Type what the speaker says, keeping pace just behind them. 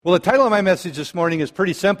Well, the title of my message this morning is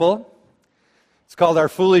pretty simple. It's called Our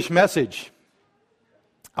Foolish Message.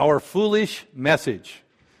 Our Foolish Message.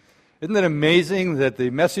 Isn't it amazing that the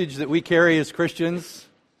message that we carry as Christians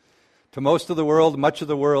to most of the world, much of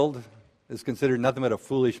the world, is considered nothing but a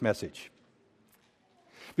foolish message?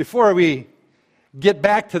 Before we get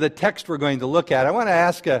back to the text we're going to look at, I want to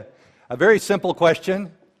ask a very simple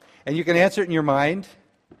question, and you can answer it in your mind.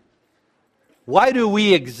 Why do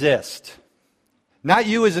we exist? Not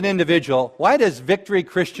you as an individual. Why does Victory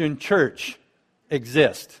Christian Church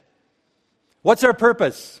exist? What's our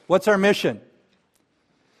purpose? What's our mission?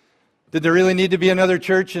 Did there really need to be another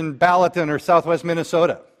church in Ballatin or southwest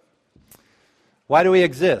Minnesota? Why do we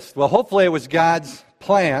exist? Well, hopefully it was God's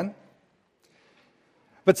plan.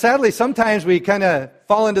 But sadly, sometimes we kind of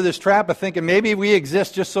fall into this trap of thinking maybe we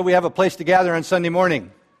exist just so we have a place to gather on Sunday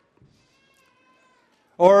morning.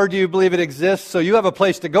 Or do you believe it exists so you have a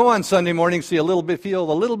place to go on Sunday morning so you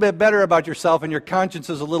feel a little bit better about yourself and your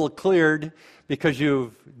conscience is a little cleared because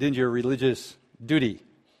you've did your religious duty?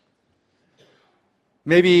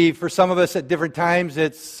 Maybe for some of us at different times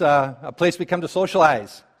it's a place we come to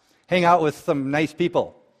socialize, hang out with some nice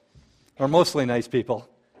people, or mostly nice people.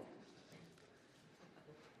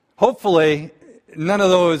 Hopefully, none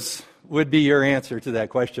of those would be your answer to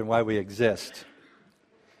that question, why we exist.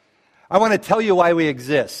 I want to tell you why we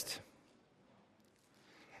exist.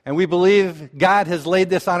 And we believe God has laid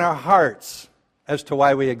this on our hearts as to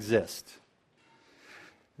why we exist.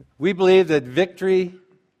 We believe that Victory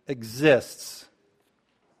exists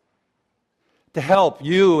to help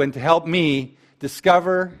you and to help me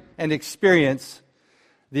discover and experience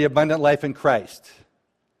the abundant life in Christ.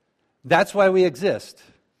 That's why we exist.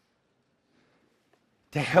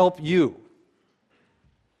 To help you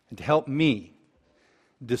and to help me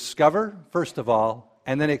discover, first of all,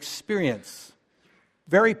 and then experience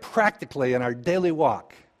very practically in our daily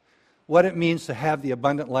walk what it means to have the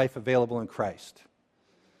abundant life available in Christ.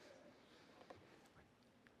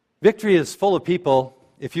 Victory is full of people.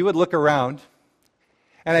 If you would look around,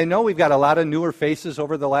 and I know we've got a lot of newer faces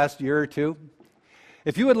over the last year or two.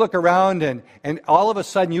 If you would look around and all of a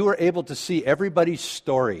sudden you were able to see everybody's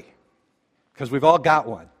story, because we've all got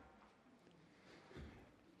one.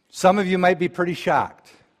 Some of you might be pretty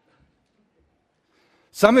shocked.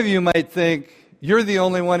 Some of you might think, you're the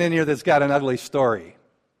only one in here that's got an ugly story.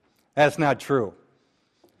 That's not true.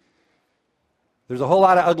 There's a whole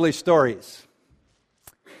lot of ugly stories.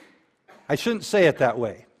 I shouldn't say it that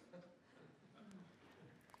way.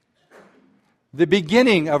 The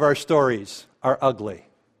beginning of our stories are ugly.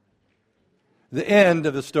 The end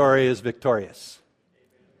of the story is victorious.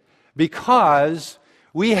 Because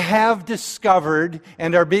we have discovered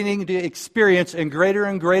and are beginning to experience in greater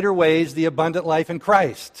and greater ways the abundant life in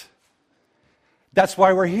Christ. That's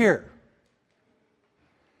why we're here.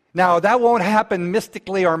 Now, that won't happen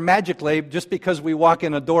mystically or magically just because we walk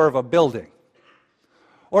in a door of a building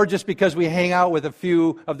or just because we hang out with a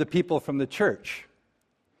few of the people from the church.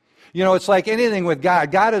 You know, it's like anything with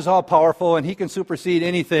God. God is all-powerful, and He can supersede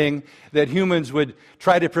anything that humans would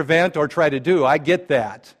try to prevent or try to do. I get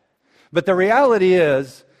that. But the reality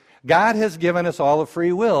is, God has given us all a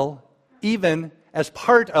free will, even as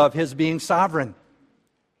part of His being sovereign.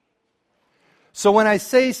 So when I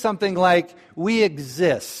say something like, we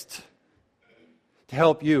exist to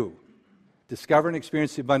help you discover and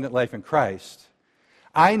experience the abundant life in Christ,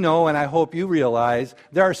 I know and I hope you realize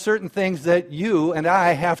there are certain things that you and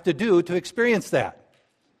I have to do to experience that.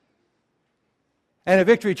 And at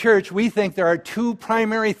Victory Church, we think there are two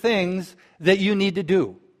primary things that you need to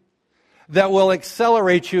do that will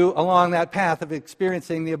accelerate you along that path of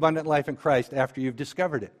experiencing the abundant life in Christ after you've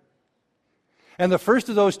discovered it. And the first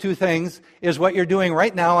of those two things is what you're doing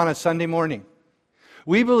right now on a Sunday morning.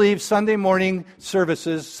 We believe Sunday morning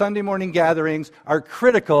services, Sunday morning gatherings are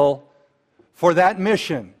critical for that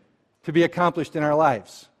mission to be accomplished in our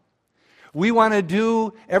lives. We want to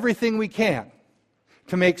do everything we can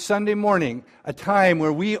to make Sunday morning a time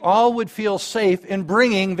where we all would feel safe in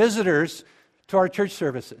bringing visitors to our church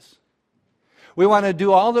services. We want to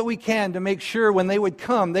do all that we can to make sure when they would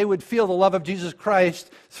come, they would feel the love of Jesus Christ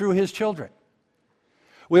through His children.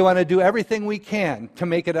 We want to do everything we can to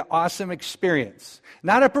make it an awesome experience.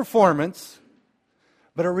 Not a performance,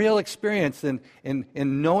 but a real experience in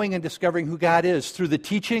knowing and discovering who God is through the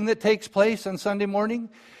teaching that takes place on Sunday morning.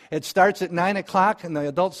 It starts at 9 o'clock in the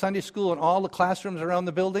adult Sunday school and all the classrooms around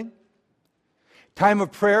the building. Time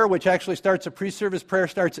of prayer, which actually starts, a pre-service prayer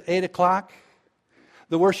starts at 8 o'clock.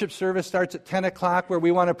 The worship service starts at 10 o'clock, where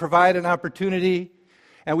we want to provide an opportunity,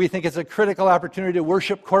 and we think it's a critical opportunity to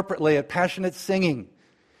worship corporately at passionate singing,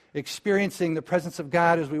 experiencing the presence of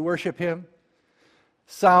God as we worship Him.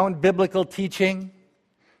 sound biblical teaching,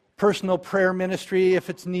 personal prayer ministry if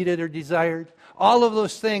it's needed or desired. All of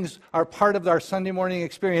those things are part of our Sunday morning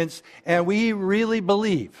experience, and we really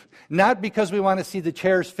believe, not because we want to see the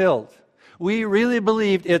chairs filled, we really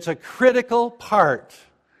believe it's a critical part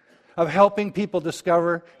of helping people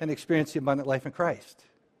discover and experience the abundant life in Christ.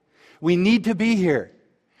 We need to be here,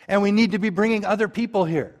 and we need to be bringing other people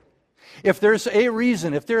here. If there's a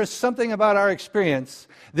reason, if there is something about our experience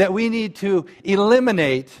that we need to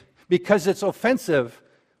eliminate because it's offensive,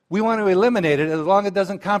 we want to eliminate it as long as it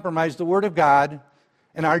doesn't compromise the Word of God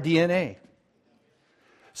and our DNA.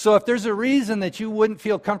 So if there's a reason that you wouldn't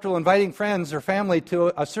feel comfortable inviting friends or family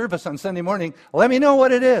to a service on Sunday morning, let me know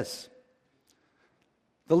what it is.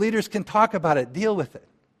 The leaders can talk about it, deal with it.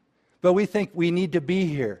 But we think we need to be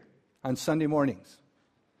here on Sunday mornings.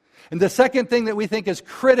 And the second thing that we think is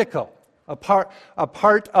critical, a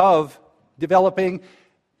part of developing,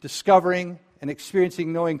 discovering, and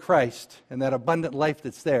experiencing knowing Christ and that abundant life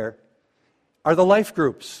that's there, are the life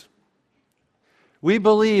groups. We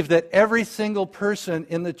believe that every single person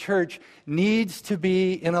in the church needs to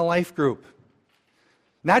be in a life group.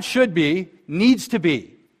 Not should be, needs to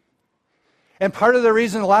be. And part of the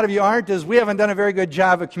reason a lot of you aren't is we haven't done a very good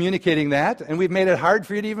job of communicating that, and we've made it hard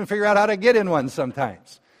for you to even figure out how to get in one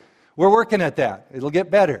sometimes. We're working at that. It'll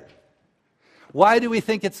get better. Why do we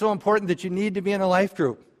think it's so important that you need to be in a life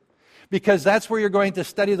group? Because that's where you're going to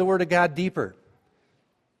study the Word of God deeper.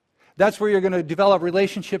 That's where you're going to develop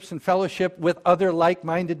relationships and fellowship with other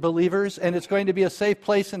like-minded believers, and it's going to be a safe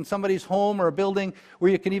place in somebody's home or a building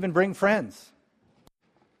where you can even bring friends,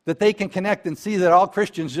 that they can connect and see that all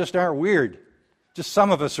Christians just aren't weird. Just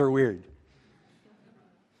some of us are weird.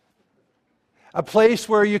 A place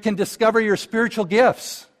where you can discover your spiritual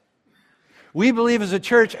gifts. We believe as a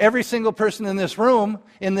church, every single person in this room,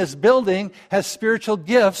 in this building, has spiritual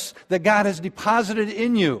gifts that God has deposited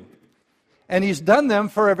in you. And He's done them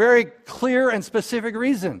for a very clear and specific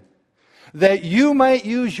reason. That you might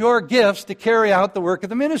use your gifts to carry out the work of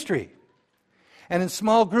the ministry. And in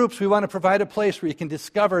small groups, we want to provide a place where you can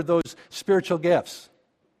discover those spiritual gifts.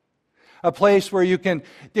 A place where you can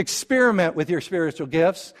experiment with your spiritual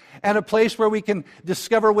gifts, and a place where we can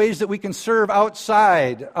discover ways that we can serve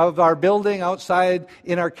outside of our building, outside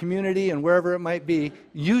in our community, and wherever it might be,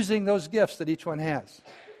 using those gifts that each one has.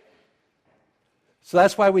 So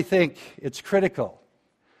that's why we think it's critical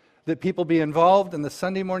that people be involved in the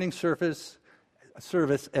Sunday morning service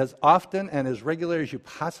as often and as regular as you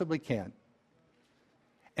possibly can,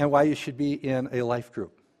 and why you should be in a life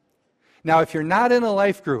group. Now, if you're not in a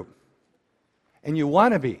life group, and you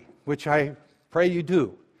want to be, which I pray you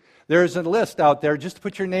do, there's a list out there. Just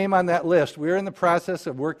put your name on that list. We're in the process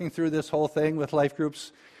of working through this whole thing with life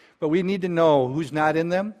groups, but we need to know who's not in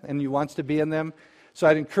them and who wants to be in them. So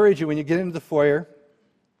I'd encourage you, when you get into the foyer,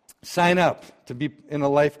 sign up to be in a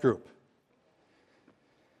life group.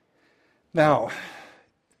 Now,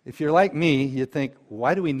 if you're like me, you think,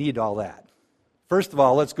 why do we need all that? First of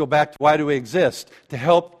all, let's go back to why do we exist? To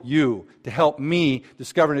help you, to help me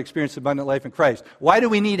discover and experience abundant life in Christ. Why do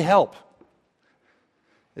we need help?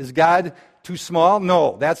 Is God too small?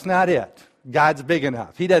 No, that's not it. God's big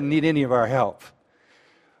enough. He doesn't need any of our help.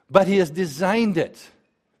 But He has designed it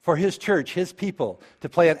for His church, His people, to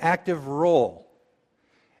play an active role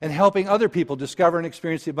in helping other people discover and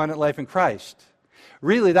experience the abundant life in Christ.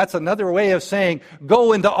 Really, that's another way of saying,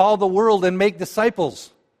 go into all the world and make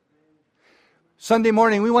disciples. Sunday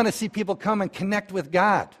morning, we want to see people come and connect with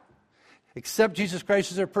God. Accept Jesus Christ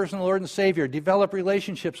as their personal Lord and Savior. Develop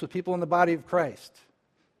relationships with people in the body of Christ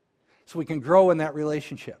so we can grow in that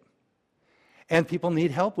relationship. And people need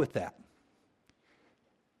help with that.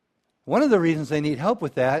 One of the reasons they need help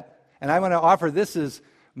with that, and I want to offer this as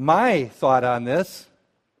my thought on this,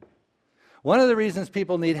 one of the reasons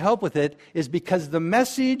people need help with it is because the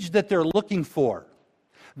message that they're looking for,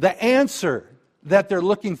 the answer that they're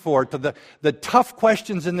looking for to the tough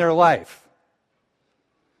questions in their life,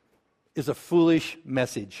 is a foolish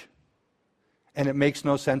message. And it makes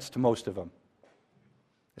no sense to most of them.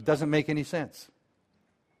 It doesn't make any sense.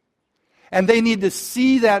 And they need to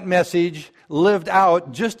see that message lived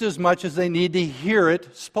out just as much as they need to hear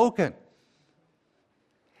it spoken.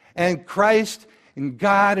 And Christ and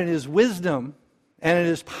God and His wisdom and in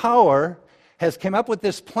His power has come up with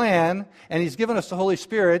this plan, and He's given us the Holy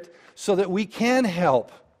Spirit so that we can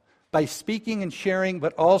help by speaking and sharing,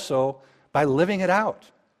 but also by living it out.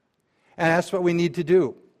 And that's what we need to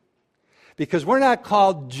do. Because we're not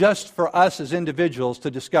called just for us as individuals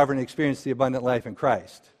to discover and experience the abundant life in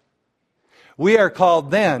Christ. We are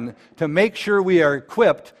called then to make sure we are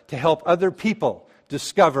equipped to help other people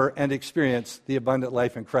discover and experience the abundant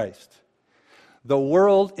life in Christ. The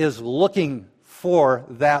world is looking for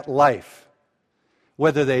that life,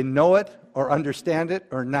 whether they know it or understand it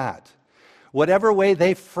or not. Whatever way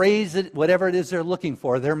they phrase it, whatever it is they're looking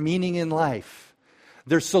for, their meaning in life,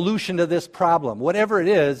 their solution to this problem, whatever it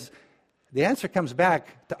is, the answer comes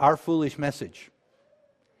back to our foolish message.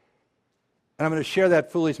 And I'm going to share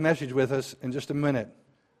that foolish message with us in just a minute.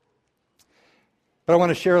 But I want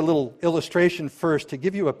to share a little illustration first to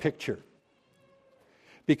give you a picture.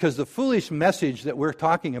 Because the foolish message that we're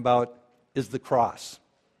talking about is the cross.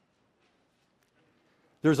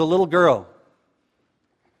 There's a little girl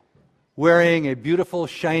wearing a beautiful,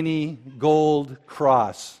 shiny gold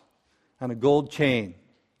cross on a gold chain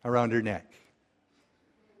around her neck.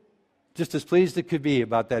 Just as pleased as could be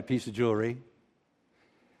about that piece of jewelry.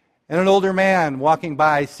 And an older man walking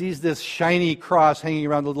by sees this shiny cross hanging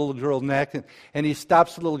around the little girl's neck, and he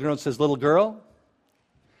stops the little girl and says, "Little girl,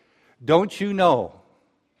 don't you know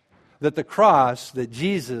that the cross that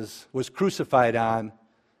Jesus was crucified on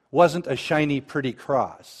wasn't a shiny, pretty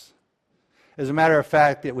cross? As a matter of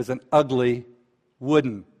fact, it was an ugly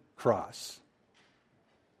wooden cross."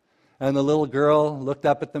 And the little girl looked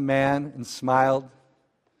up at the man and smiled.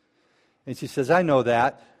 And she says, "I know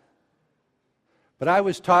that. But I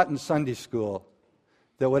was taught in Sunday school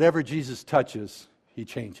that whatever Jesus touches, he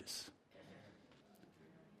changes."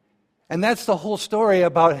 And that's the whole story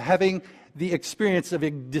about having the experience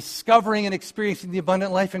of discovering and experiencing the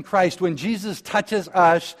abundant life in Christ. When Jesus touches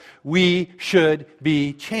us, we should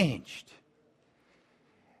be changed.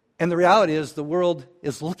 And the reality is the world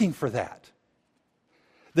is looking for that.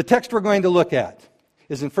 The text we're going to look at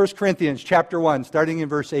is in 1 Corinthians chapter 1, starting in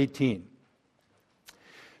verse 18.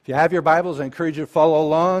 If you have your Bibles, I encourage you to follow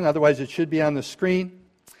along. Otherwise, it should be on the screen.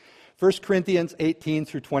 1 Corinthians 18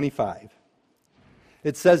 through 25.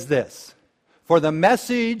 It says this: "For the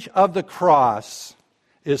message of the cross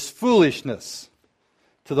is foolishness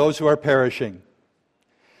to those who are perishing.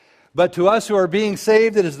 But to us who are being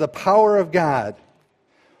saved, it is the power of God.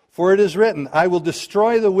 For it is written, I will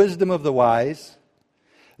destroy the wisdom of the wise,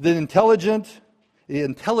 the intelligence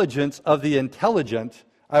of the intelligent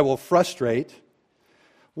I will frustrate.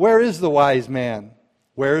 Where is the wise man?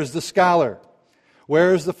 Where is the scholar?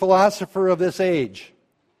 Where is the philosopher of this age?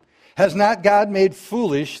 Has not God made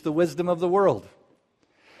foolish the wisdom of the world?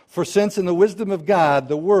 For since in the wisdom of God,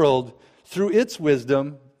 the world, through its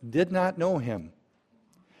wisdom, did not know him,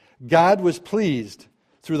 God was pleased,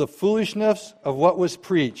 through the foolishness of what was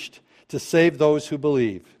preached, to save those who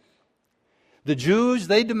believe. The Jews,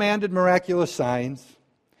 they demanded miraculous signs,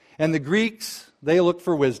 and the Greeks, they looked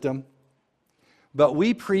for wisdom. But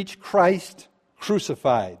we preach Christ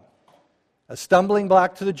crucified, a stumbling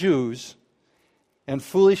block to the Jews and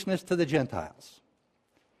foolishness to the Gentiles.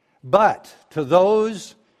 But to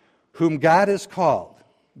those whom God has called,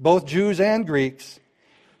 both Jews and Greeks,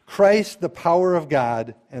 Christ the power of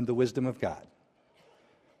God and the wisdom of God.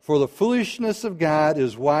 For the foolishness of God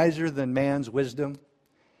is wiser than man's wisdom,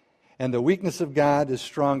 and the weakness of God is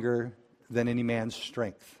stronger than any man's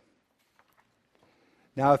strength."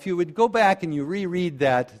 Now, if you would go back and you reread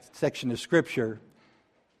that section of Scripture,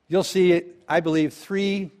 you'll see, I believe,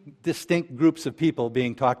 three distinct groups of people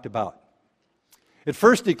being talked about. It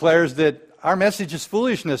first declares that our message is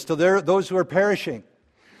foolishness to those who are perishing.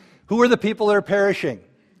 Who are the people that are perishing?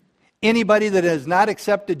 Anybody that has not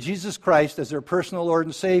accepted Jesus Christ as their personal Lord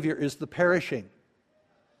and Savior is the perishing.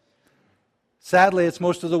 Sadly, it's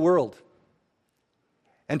most of the world.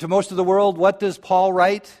 And to most of the world, what does Paul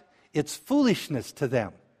write? It's foolishness to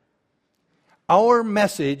them. Our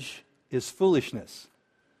message is foolishness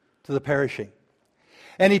to the perishing.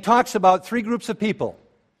 And he talks about three groups of people.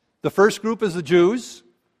 The first group is the Jews,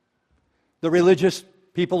 the religious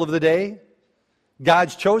people of the day,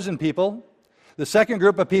 God's chosen people. The second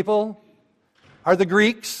group of people are the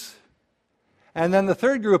Greeks. And then the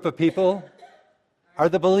third group of people are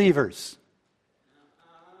the believers.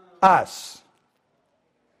 Us.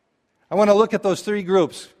 I want to look at those three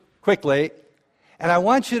groups quickly, and I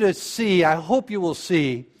want you to see, I hope you will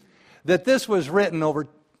see, that this was written over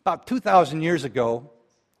about 2,000 years ago,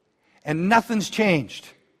 and nothing's changed.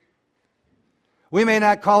 We may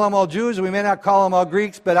not call them all Jews, we may not call them all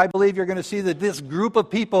Greeks, but I believe you're going to see that this group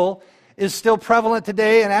of people is still prevalent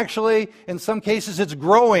today, and actually, in some cases, it's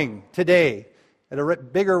growing today at a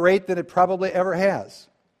bigger rate than it probably ever has.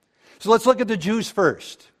 So let's look at the Jews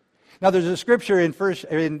first. Now, there's a scripture in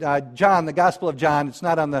John, the Gospel of John. It's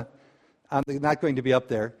not not going to be up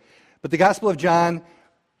there, but the Gospel of John,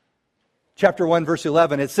 chapter 1, verse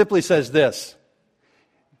 11. It simply says this: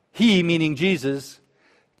 He, meaning Jesus,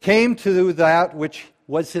 came to that which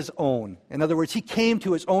was his own. In other words, he came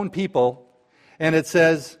to his own people, and it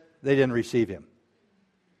says they didn't receive him.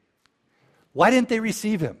 Why didn't they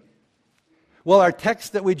receive him? Well, our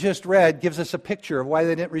text that we just read gives us a picture of why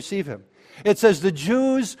they didn't receive him. It says the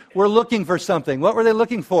Jews were looking for something. What were they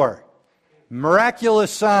looking for?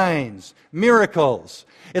 Miraculous signs, miracles.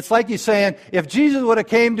 It's like he's saying, if Jesus would have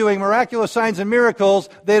came doing miraculous signs and miracles,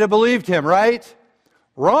 they'd have believed him, right?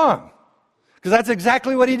 Wrong. Because that's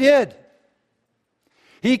exactly what he did.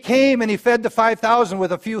 He came and he fed the 5,000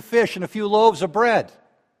 with a few fish and a few loaves of bread.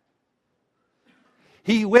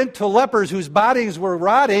 He went to lepers whose bodies were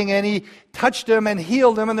rotting, and he touched them and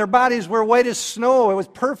healed them, and their bodies were white as snow. It was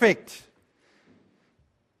perfect.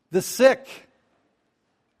 The sick,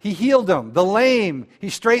 he healed them. The lame, he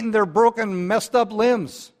straightened their broken, messed up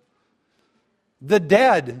limbs. The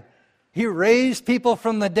dead, he raised people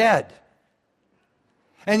from the dead.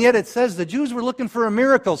 And yet it says the Jews were looking for a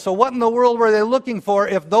miracle. So what in the world were they looking for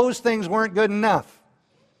if those things weren't good enough?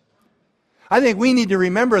 I think we need to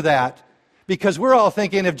remember that, because we're all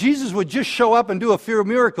thinking if Jesus would just show up and do a few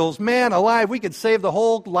miracles, man alive, we could save the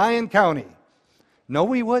whole Lyon County. No,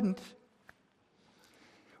 we wouldn't.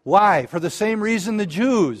 Why? For the same reason the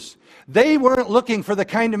Jews. They weren't looking for the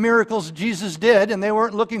kind of miracles Jesus did, and they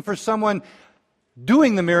weren't looking for someone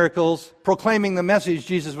doing the miracles, proclaiming the message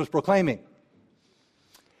Jesus was proclaiming.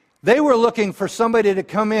 They were looking for somebody to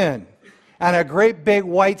come in on a great big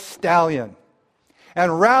white stallion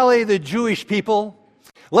and rally the Jewish people.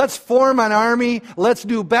 Let's form an army, let's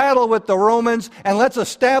do battle with the Romans, and let's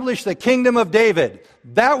establish the kingdom of David.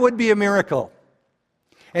 That would be a miracle.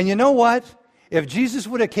 And you know what? If Jesus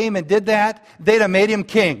would have came and did that, they'd have made him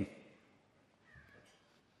king.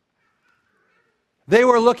 They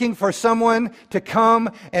were looking for someone to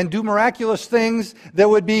come and do miraculous things that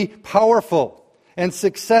would be powerful and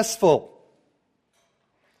successful.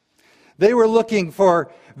 They were looking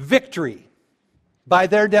for victory by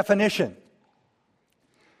their definition.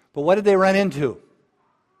 But what did they run into?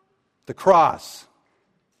 The cross.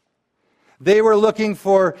 They were looking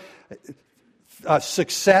for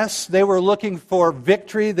success. They were looking for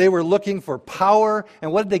victory. They were looking for power.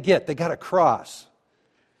 And what did they get? They got a cross.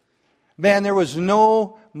 Man, there was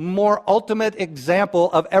no more ultimate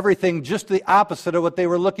example of everything, just the opposite of what they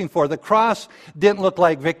were looking for. The cross didn't look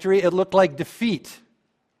like victory. It looked like defeat.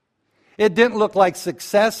 It didn't look like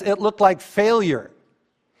success. It looked like failure.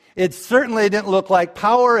 It certainly didn't look like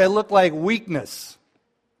power. It looked like weakness.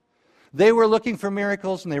 They were looking for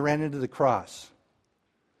miracles, and they ran into the cross.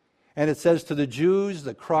 And it says to the Jews,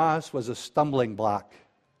 the cross was a stumbling block.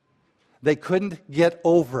 They couldn't get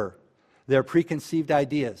over their preconceived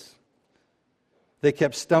ideas. They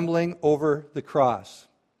kept stumbling over the cross.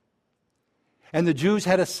 And the Jews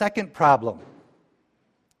had a second problem.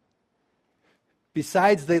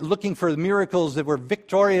 Besides looking for miracles that were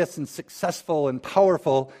victorious and successful and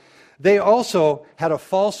powerful, they also had a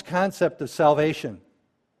false concept of salvation.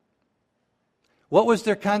 What was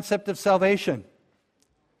their concept of salvation?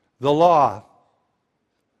 The law,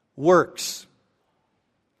 works.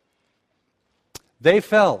 They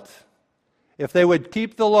felt if they would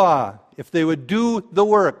keep the law, if they would do the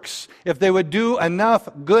works, if they would do enough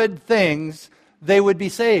good things, they would be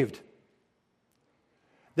saved.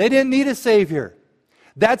 They didn't need a Savior.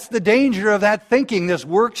 That's the danger of that thinking, this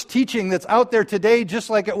works teaching that's out there today, just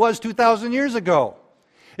like it was 2,000 years ago.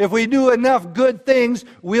 If we do enough good things,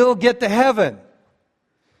 we'll get to heaven.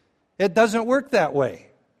 It doesn't work that way.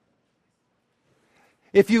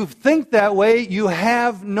 If you think that way, you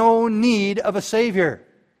have no need of a Savior.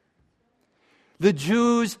 The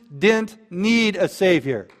Jews didn't need a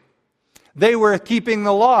Savior. They were keeping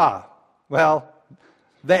the law. Well,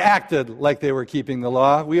 they acted like they were keeping the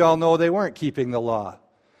law. We all know they weren't keeping the law.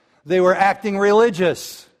 They were acting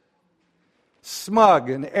religious, smug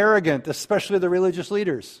and arrogant, especially the religious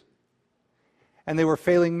leaders. And they were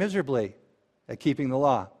failing miserably at keeping the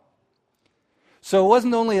law. So it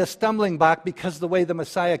wasn't only a stumbling block because of the way the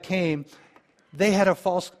Messiah came, they had a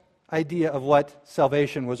false idea of what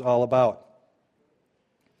salvation was all about.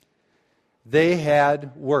 They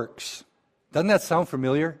had works. Doesn't that sound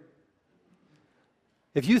familiar?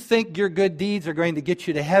 If you think your good deeds are going to get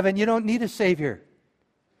you to heaven, you don't need a Savior.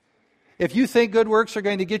 If you think good works are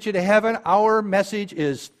going to get you to heaven, our message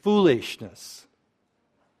is foolishness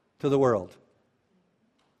to the world.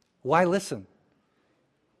 Why listen?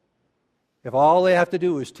 If all they have to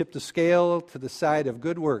do is tip the scale to the side of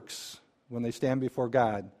good works when they stand before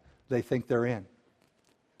God, they think they're in.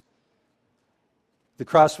 The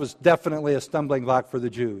cross was definitely a stumbling block for the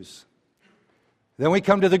Jews. Then we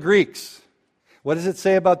come to the Greeks. What does it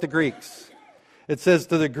say about the Greeks? It says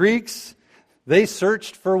to the Greeks, they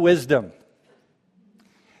searched for wisdom.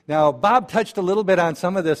 Now, Bob touched a little bit on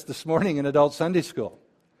some of this morning in Adult Sunday School.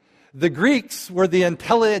 The Greeks were the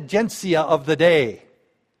intelligentsia of the day.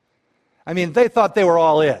 I mean, they thought they were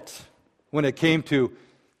all it when it came to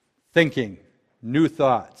thinking, new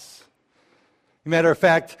thoughts. As a matter of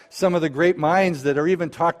fact, some of the great minds that are even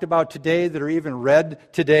talked about today, that are even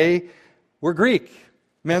read today, were Greek.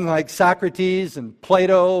 Men like Socrates and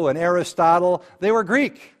Plato and Aristotle, they were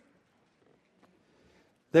Greek.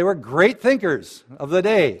 They were great thinkers of the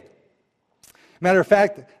day. Matter of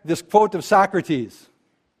fact, this quote of Socrates,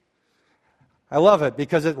 I love it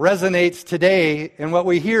because it resonates today in what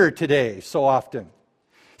we hear today so often.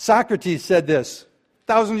 Socrates said this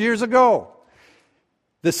 1,000 years ago.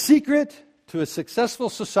 The secret to a successful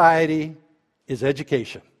society is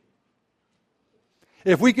education.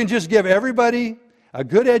 If we can just give everybody a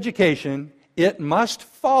good education, it must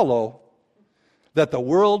follow that the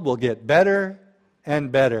world will get better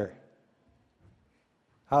and better.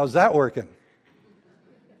 How's that working?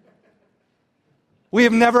 We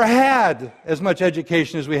have never had as much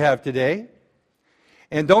education as we have today.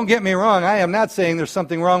 And don't get me wrong, I am not saying there's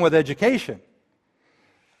something wrong with education.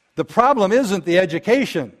 The problem isn't the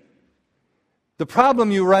education. The problem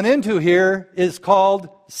you run into here is called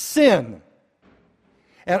sin.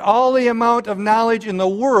 And all the amount of knowledge in the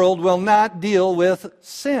world will not deal with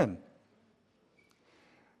sin.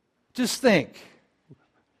 Just think.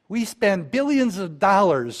 We spend billions of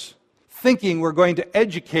dollars thinking we're going to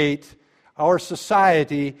educate our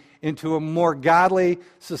society into a more godly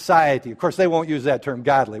society. Of course, they won't use that term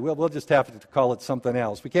godly. We'll just have to call it something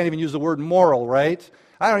else. We can't even use the word moral, right?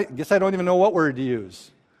 I guess I don't even know what word to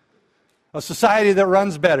use. A society that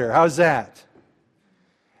runs better. How's that?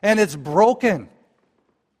 And it's broken.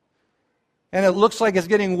 And it looks like it's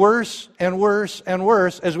getting worse and worse and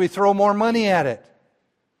worse as we throw more money at it.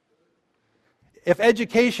 If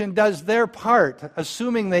education does their part,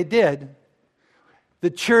 assuming they did, the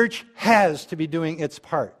church has to be doing its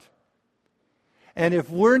part. And if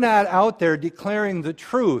we're not out there declaring the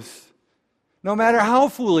truth, no matter how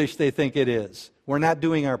foolish they think it is, we're not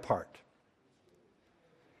doing our part.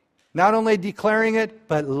 Not only declaring it,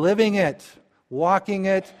 but living it, walking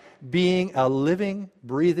it, being a living,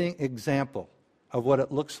 breathing example of what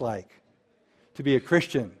it looks like to be a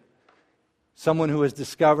Christian, someone who has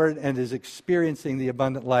discovered and is experiencing the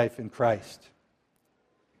abundant life in Christ.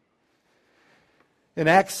 In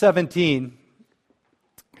Acts 17,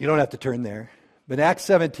 you don't have to turn there, but Acts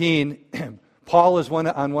 17, Paul is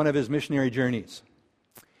on one of his missionary journeys,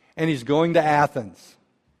 and he's going to Athens.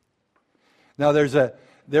 Now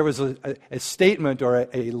there was a statement or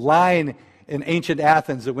a line in ancient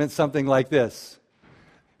Athens that went something like this.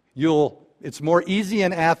 It's more easy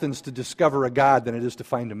in Athens to discover a god than it is to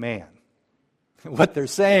find a man. What they're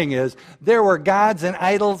saying is there were gods and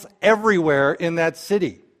idols everywhere in that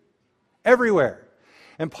city. Everywhere.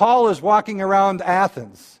 And Paul is walking around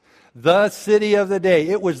Athens, the city of the day.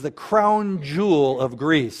 It was the crown jewel of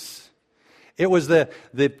Greece. It was the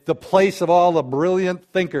place of all the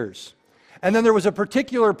brilliant thinkers. And then there was a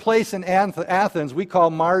particular place in Athens we call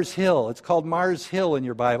Mars Hill. It's called Mars Hill in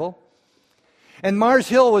your Bible. And Mars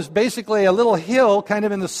Hill was basically a little hill kind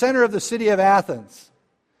of in the center of the city of Athens.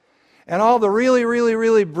 And all the really, really,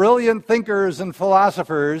 really brilliant thinkers and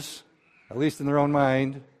philosophers, at least in their own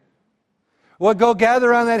mind, would go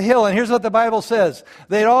gather on that hill. And here's what the Bible says.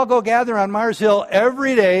 They'd all go gather on Mars Hill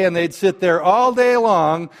every day, and they'd sit there all day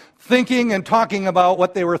long thinking and talking about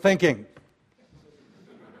what they were thinking.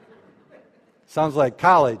 Sounds like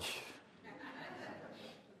college.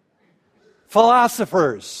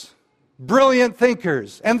 Philosophers, brilliant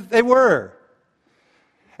thinkers, and they were.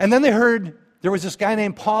 And then they heard there was this guy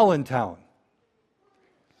named Paul in town.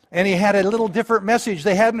 And he had a little different message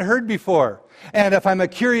they hadn't heard before. And if I'm a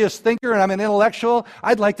curious thinker and I'm an intellectual,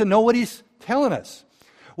 I'd like to know what he's telling us.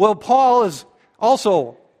 Well, Paul is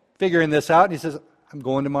also figuring this out, and he says, I'm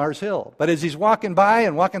going to Mars Hill. But as he's walking by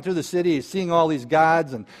and walking through the city, he's seeing all these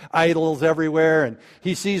gods and idols everywhere, and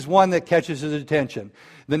he sees one that catches his attention.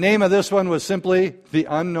 The name of this one was simply the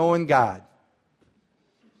Unknown God.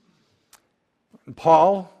 And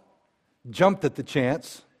Paul jumped at the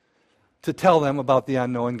chance to tell them about the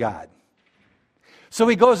unknown God. So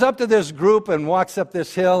he goes up to this group and walks up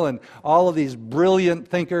this hill and all of these brilliant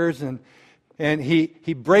thinkers, and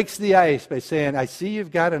he breaks the ice by saying, I see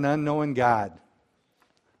you've got an unknown God.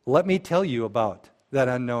 Let me tell you about that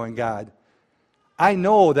unknown God. I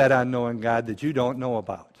know that unknown God that you don't know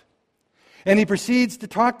about. And he proceeds to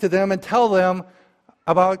talk to them and tell them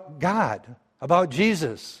about God, about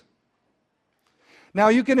Jesus. Now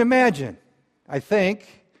you can imagine, I think,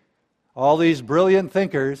 all these brilliant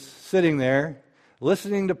thinkers sitting there,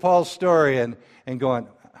 listening to Paul's story and going,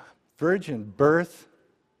 virgin birth?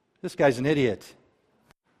 This guy's an idiot.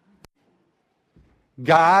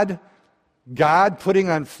 God putting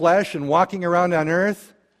on flesh and walking around on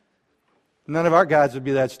earth? None of our gods would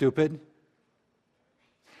be that stupid.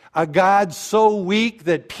 A God so weak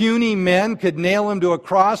that puny men could nail him to a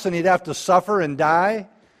cross and he'd have to suffer and die?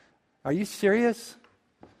 Are you serious?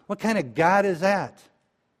 What kind of God is that?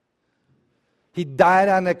 He died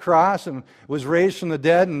on the cross and was raised from the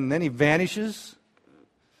dead, and then he vanishes?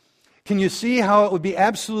 Can you see how it would be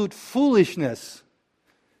absolute foolishness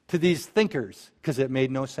to these thinkers? Because it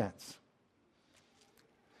made no sense.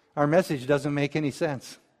 Our message doesn't make any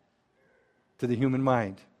sense to the human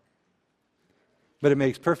mind. But it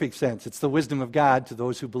makes perfect sense. It's the wisdom of God to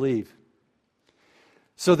those who believe.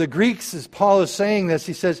 So the Greeks, as Paul is saying this,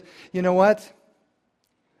 he says, you know what?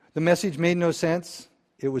 The message made no sense.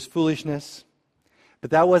 It was foolishness.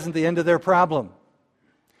 But that wasn't the end of their problem.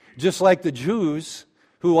 Just like the Jews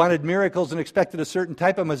who wanted miracles and expected a certain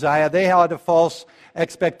type of Messiah, they had a false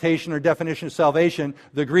expectation or definition of salvation.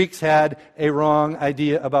 The Greeks had a wrong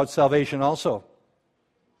idea about salvation also.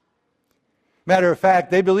 Matter of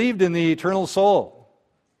fact, they believed in the eternal soul.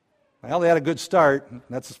 Well, they had a good start.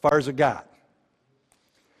 That's as far as it got.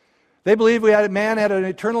 They believed man had an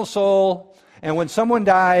eternal soul, and when someone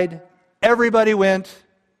died, everybody went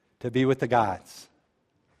to be with the gods.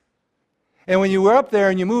 And when you were up there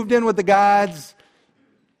and you moved in with the gods,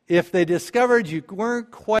 if they discovered you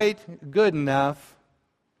weren't quite good enough,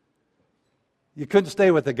 you couldn't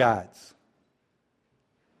stay with the gods.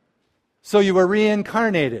 So you were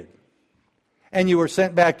reincarnated. And you were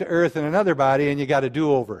sent back to earth in another body, and you got a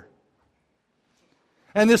do-over.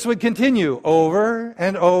 And this would continue over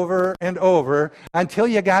and over and over until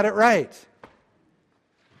you got it right.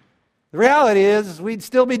 The reality is, we'd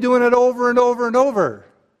still be doing it over and over and over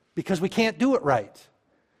because we can't do it right.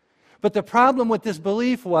 But the problem with this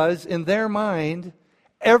belief was, in their mind,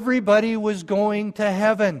 everybody was going to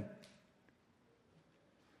heaven.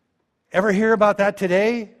 Ever hear about that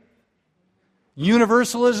today?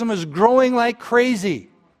 Universalism is growing like crazy.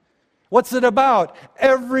 What's it about?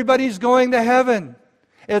 Everybody's going to heaven.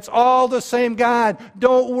 It's all the same God.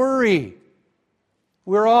 Don't worry.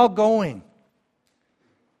 We're all going.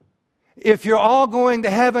 If you're all going to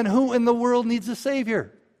heaven, who in the world needs a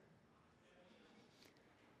Savior?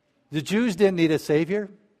 The Jews didn't need a Savior.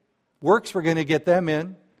 Works were going to get them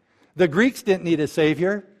in. The Greeks didn't need a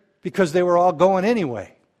Savior because they were all going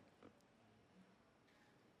anyway.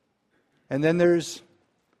 And then there's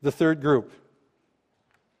the third group,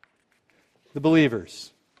 the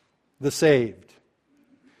believers, the saved.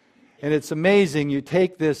 And it's amazing, you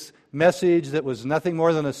take this message that was nothing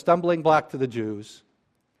more than a stumbling block to the Jews,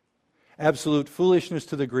 absolute foolishness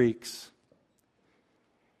to the Greeks,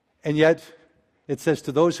 and yet it says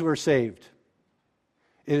to those who are saved,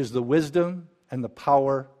 it is the wisdom and the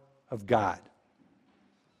power of God.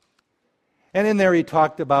 And in there he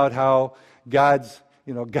talked about how God's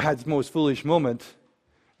most foolish moment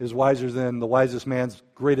is wiser than the wisest man's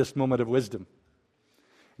greatest moment of wisdom.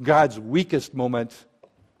 God's weakest moment,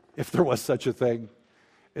 if there was such a thing,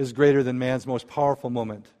 is greater than man's most powerful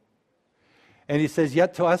moment. And he says,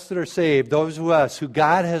 yet to us that are saved, those of us who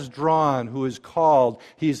God has drawn, who is called,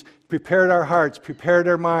 he's prepared our hearts, prepared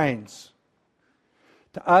our minds.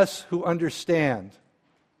 To us who understand,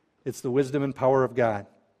 it's the wisdom and power of God.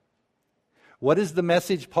 What is the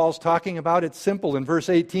message Paul's talking about? It's simple. In verse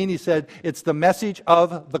 18 he said, it's the message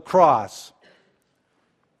of the cross.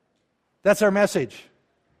 That's our message.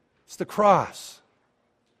 It's the cross.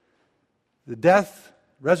 The death,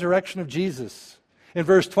 resurrection of Jesus. In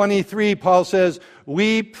verse 23, Paul says,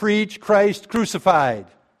 we preach Christ crucified.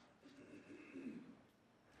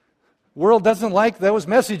 The world doesn't like those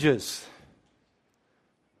messages.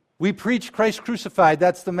 We preach Christ crucified.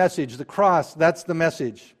 That's the message. The cross, that's the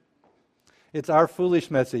message. It's our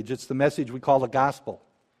foolish message. It's the message we call the gospel.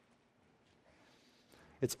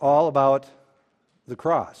 It's all about the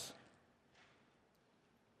cross.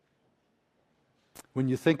 When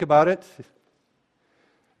you think about it,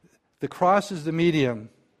 the cross is the medium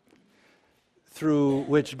through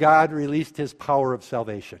which God released his power of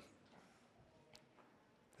salvation.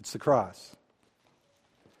 It's the cross.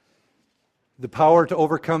 The power to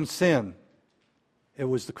overcome sin, it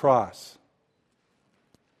was the cross.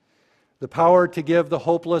 The power to give the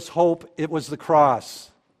hopeless hope, it was the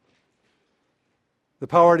cross. The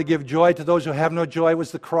power to give joy to those who have no joy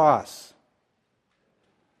was the cross.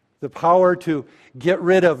 The power to get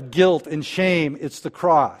rid of guilt and shame, it's the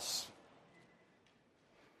cross.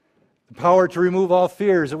 The power to remove all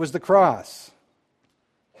fears, it was the cross.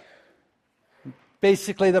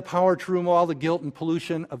 Basically, the power to remove all the guilt and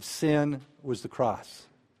pollution of sin was the cross.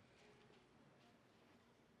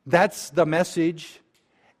 That's the message,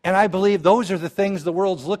 And I believe those are the things the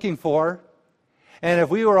world's looking for. And if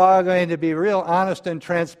we were all going to be real honest and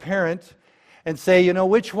transparent and say, you know,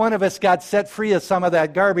 which one of us got set free of some of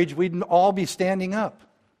that garbage, we'd all be standing up.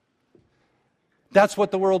 That's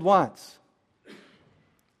what the world wants.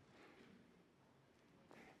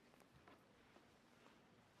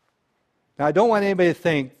 Now, I don't want anybody to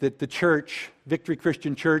think that the church, Victory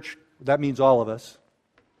Christian Church, that means all of us,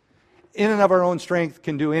 in and of our own strength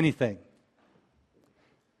can do anything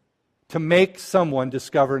to make someone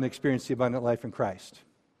discover and experience the abundant life in Christ.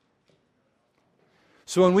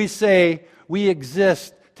 So when we say we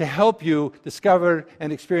exist to help you discover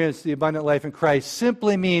and experience the abundant life in Christ,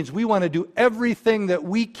 simply means we want to do everything that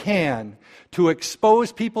we can to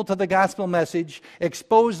expose people to the gospel message,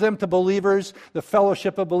 expose them to believers, the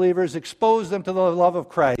fellowship of believers, expose them to the love of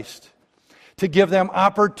Christ, to give them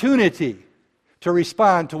opportunity to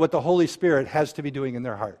respond to what the Holy Spirit has to be doing in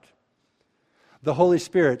their heart. The Holy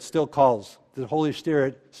Spirit still calls. The Holy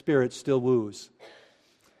Spirit still woos.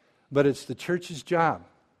 But it's the church's job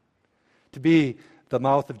to be the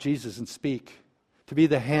mouth of Jesus and speak, to be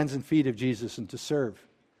the hands and feet of Jesus and to serve.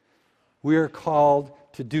 We are called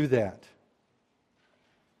to do that.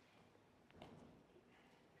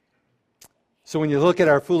 So when you look at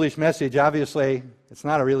our foolish message, obviously, it's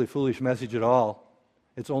not a really foolish message at all.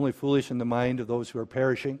 It's only foolish in the mind of those who are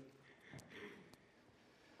perishing.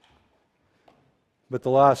 But the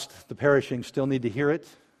lost, the perishing, still need to hear it,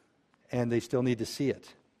 and they still need to see it.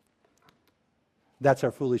 That's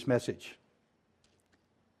our foolish message.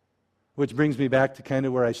 Which brings me back to kind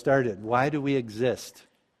of where I started. Why do we exist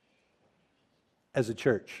as a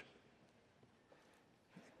church?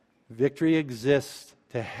 Victory exists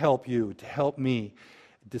to help you, to help me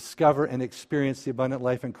discover and experience the abundant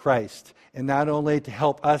life in Christ. And not only to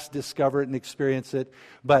help us discover it and experience it,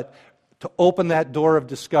 but to open that door of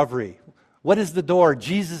discovery. What is the door?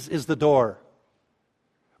 Jesus is the door.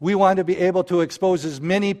 We want to be able to expose as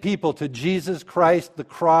many people to Jesus Christ, the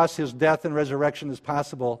cross, His death and resurrection as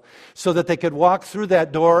possible, so that they could walk through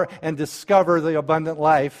that door and discover the abundant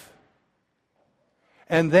life,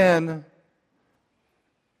 and then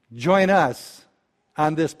join us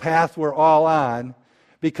on this path we're all on,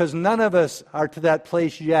 because none of us are to that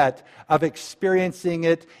place yet of experiencing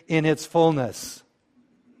it in its fullness.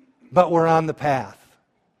 But we're on the path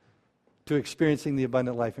to experiencing the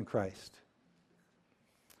abundant life in Christ.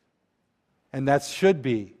 And that should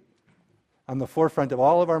be on the forefront of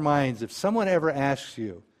all of our minds. If someone ever asks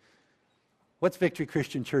you, what's Victory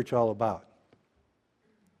Christian Church all about?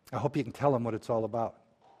 I hope you can tell them what it's all about.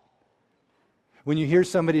 When you hear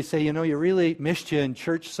somebody say, you know, you really missed you in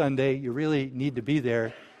church Sunday, you really need to be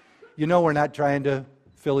there, you know we're not trying to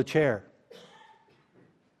fill a chair.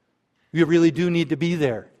 You really do need to be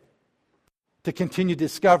there to continue to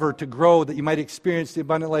discover, to grow, that you might experience the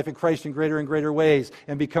abundant life in Christ in greater and greater ways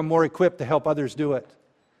and become more equipped to help others do it.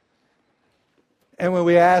 And when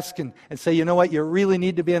we ask and say, you know what, you really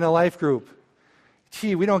need to be in a life group.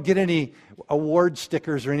 Gee, we don't get any award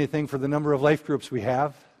stickers or anything for the number of life groups we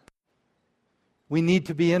have. We need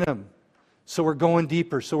to be in them. So we're going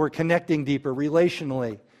deeper, so we're connecting deeper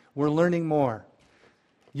relationally. We're learning more.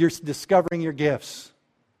 You're discovering your gifts.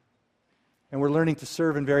 And we're learning to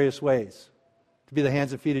serve in various ways, to be the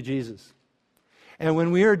hands and feet of Jesus. And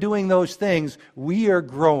when we are doing those things, we are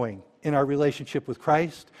growing in our relationship with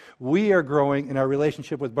Christ. We are growing in our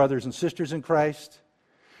relationship with brothers and sisters in Christ.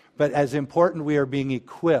 But as important, we are being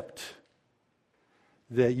equipped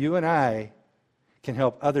that you and I can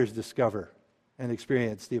help others discover and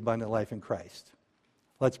experience the abundant life in Christ.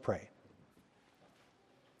 Let's pray.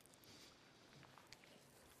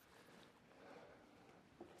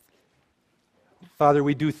 Father,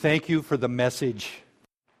 we do thank you for the message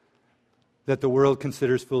that the world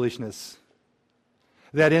considers foolishness.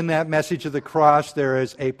 That in that message of the cross there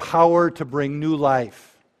is a power to bring new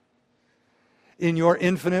life. In your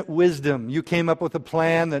infinite wisdom, you came up with a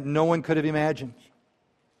plan that no one could have imagined.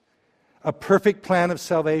 A perfect plan of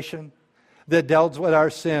salvation that dealt with our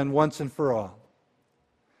sin once and for all.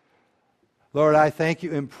 Lord, I thank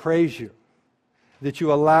you and praise you that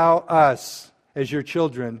you allow us as your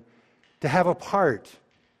children to have a part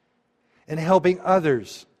in helping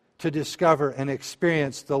others to discover and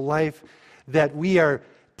experience the life that we are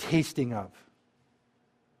tasting of.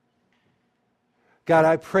 God,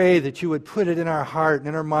 I pray that you would put it in our heart and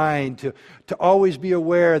in our mind to always be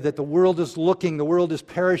aware that the world is looking, the world is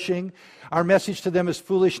perishing. Our message to them is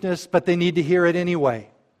foolishness, but they need to hear it anyway.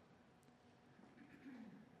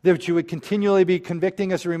 That you would continually be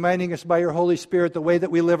convicting us and reminding us by your Holy Spirit the way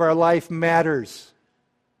that we live our life matters.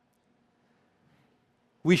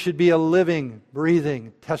 We should be a living,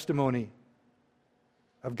 breathing testimony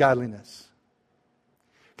of godliness.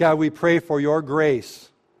 God, we pray for your grace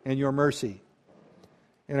and your mercy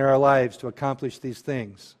in our lives to accomplish these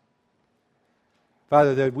things.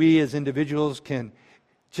 Father, that we as individuals can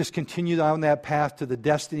just continue on that path to the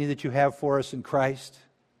destiny that you have for us in Christ.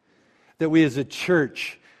 That we as a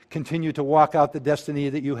church continue to walk out the destiny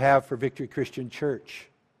that you have for Victory Christian Church.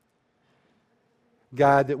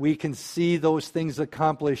 God, that we can see those things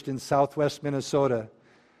accomplished in Southwest Minnesota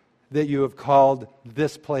that you have called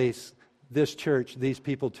this place, this church, these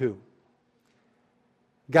people to.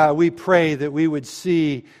 God, we pray that we would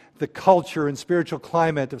see the culture and spiritual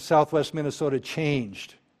climate of Southwest Minnesota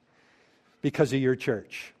changed because of your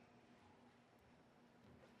church.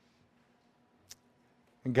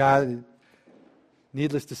 And God,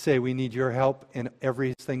 needless to say, we need your help in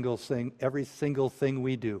every single thing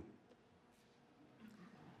we do.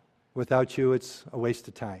 Without you, it's a waste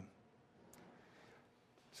of time.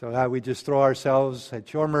 So God, we just throw ourselves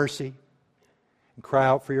at your mercy and cry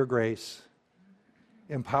out for your grace.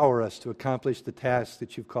 Empower us to accomplish the task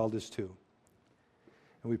that you've called us to.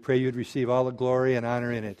 And we pray you'd receive all the glory and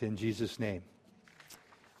honor in it in Jesus' name.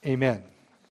 Amen.